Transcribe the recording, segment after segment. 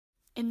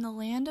In the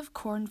land of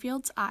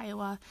cornfields,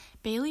 Iowa,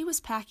 Bailey was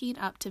packing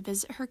up to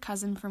visit her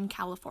cousin from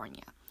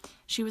California.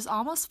 She was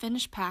almost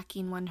finished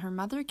packing when her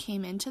mother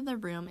came into the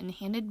room and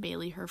handed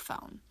Bailey her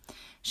phone.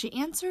 She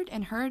answered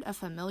and heard a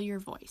familiar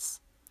voice.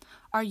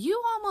 "Are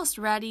you almost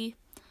ready?"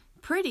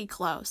 "Pretty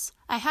close.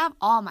 I have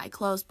all my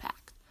clothes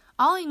packed.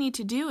 All I need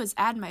to do is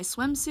add my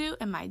swimsuit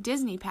and my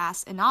Disney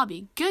pass and I'll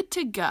be good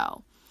to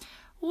go."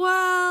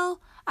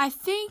 "Well, I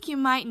think you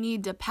might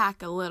need to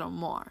pack a little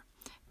more."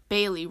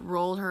 Bailey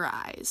rolled her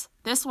eyes.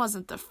 This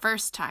wasn't the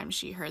first time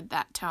she heard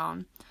that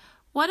tone.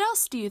 "What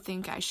else do you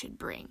think I should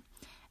bring?"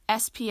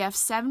 "SPF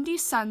 70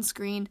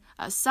 sunscreen,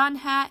 a sun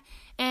hat,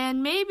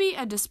 and maybe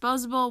a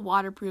disposable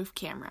waterproof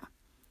camera."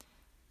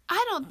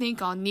 "I don't think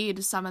I'll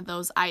need some of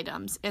those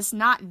items. It's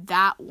not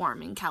that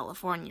warm in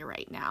California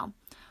right now."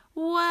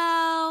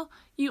 "Well,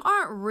 you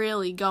aren't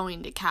really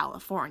going to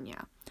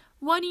California."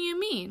 "What do you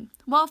mean?"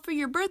 "Well, for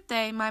your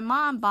birthday, my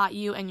mom bought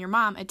you and your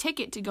mom a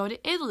ticket to go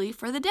to Italy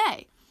for the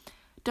day."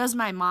 "Does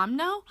my mom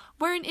know?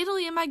 Where in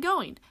Italy am I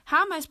going?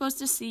 How am I supposed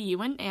to see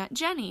you and Aunt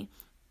Jenny?"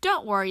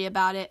 "Don't worry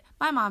about it.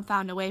 My mom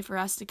found a way for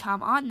us to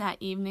come on that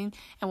evening,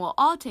 and we'll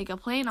all take a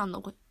plane on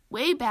the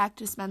way back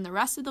to spend the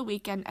rest of the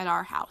weekend at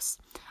our house.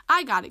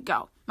 I gotta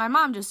go. My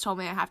mom just told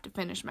me I have to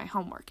finish my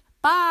homework.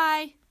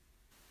 Bye!"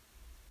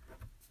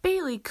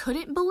 Bailey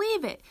couldn't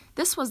believe it.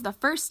 This was the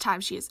first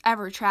time she has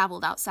ever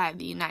traveled outside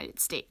the United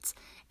States.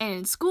 And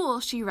in school,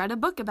 she read a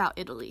book about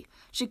Italy.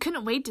 She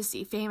couldn't wait to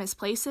see famous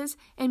places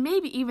and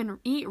maybe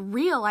even eat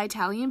real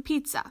Italian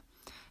pizza.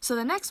 So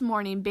the next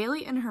morning,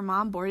 Bailey and her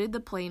mom boarded the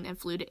plane and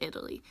flew to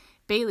Italy.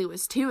 Bailey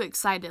was too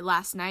excited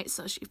last night,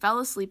 so she fell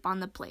asleep on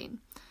the plane.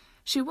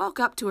 She woke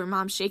up to her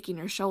mom shaking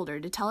her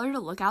shoulder to tell her to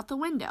look out the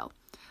window.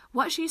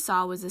 What she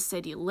saw was a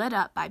city lit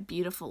up by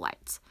beautiful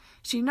lights.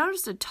 She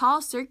noticed a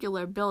tall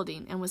circular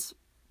building and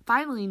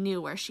finally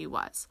knew where she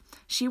was.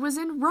 She was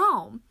in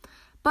Rome.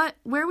 But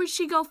where would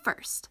she go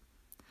first?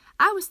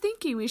 "I was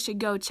thinking we should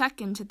go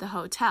check into the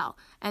hotel,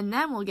 and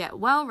then we'll get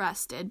well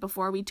rested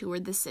before we tour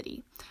the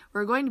city.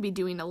 We're going to be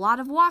doing a lot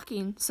of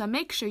walking, so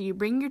make sure you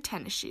bring your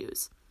tennis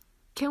shoes."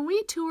 "Can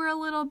we tour a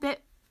little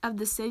bit of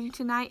the city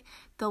tonight?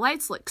 The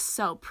lights look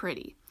so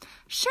pretty."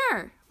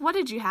 "Sure. What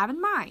did you have in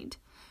mind?"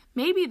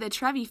 "Maybe the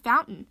Trevi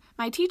Fountain.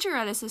 My teacher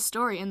read us a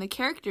story and the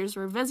characters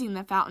were visiting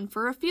the fountain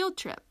for a field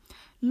trip."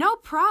 "No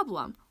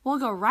problem. We'll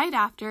go right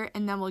after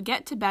and then we'll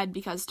get to bed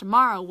because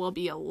tomorrow will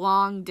be a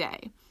long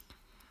day."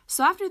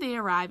 So after they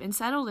arrived and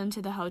settled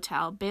into the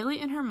hotel, Bailey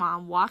and her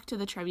mom walked to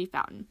the Trevi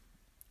Fountain.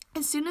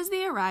 As soon as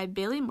they arrived,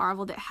 Bailey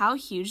marveled at how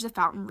huge the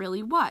fountain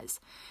really was.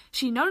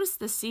 She noticed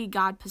the sea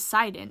god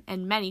Poseidon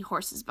and many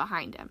horses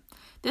behind him.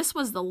 This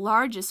was the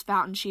largest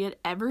fountain she had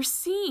ever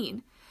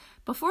seen.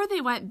 Before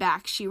they went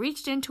back, she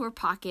reached into her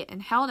pocket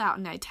and held out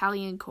an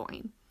Italian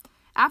coin.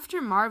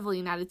 After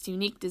marveling at its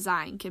unique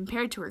design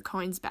compared to her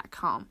coins back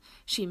home,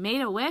 she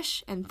made a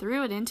wish and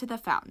threw it into the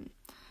fountain.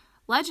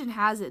 Legend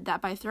has it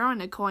that by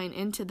throwing a coin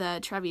into the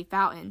Trevi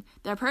Fountain,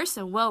 the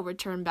person will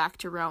return back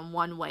to Rome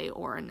one way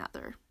or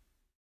another.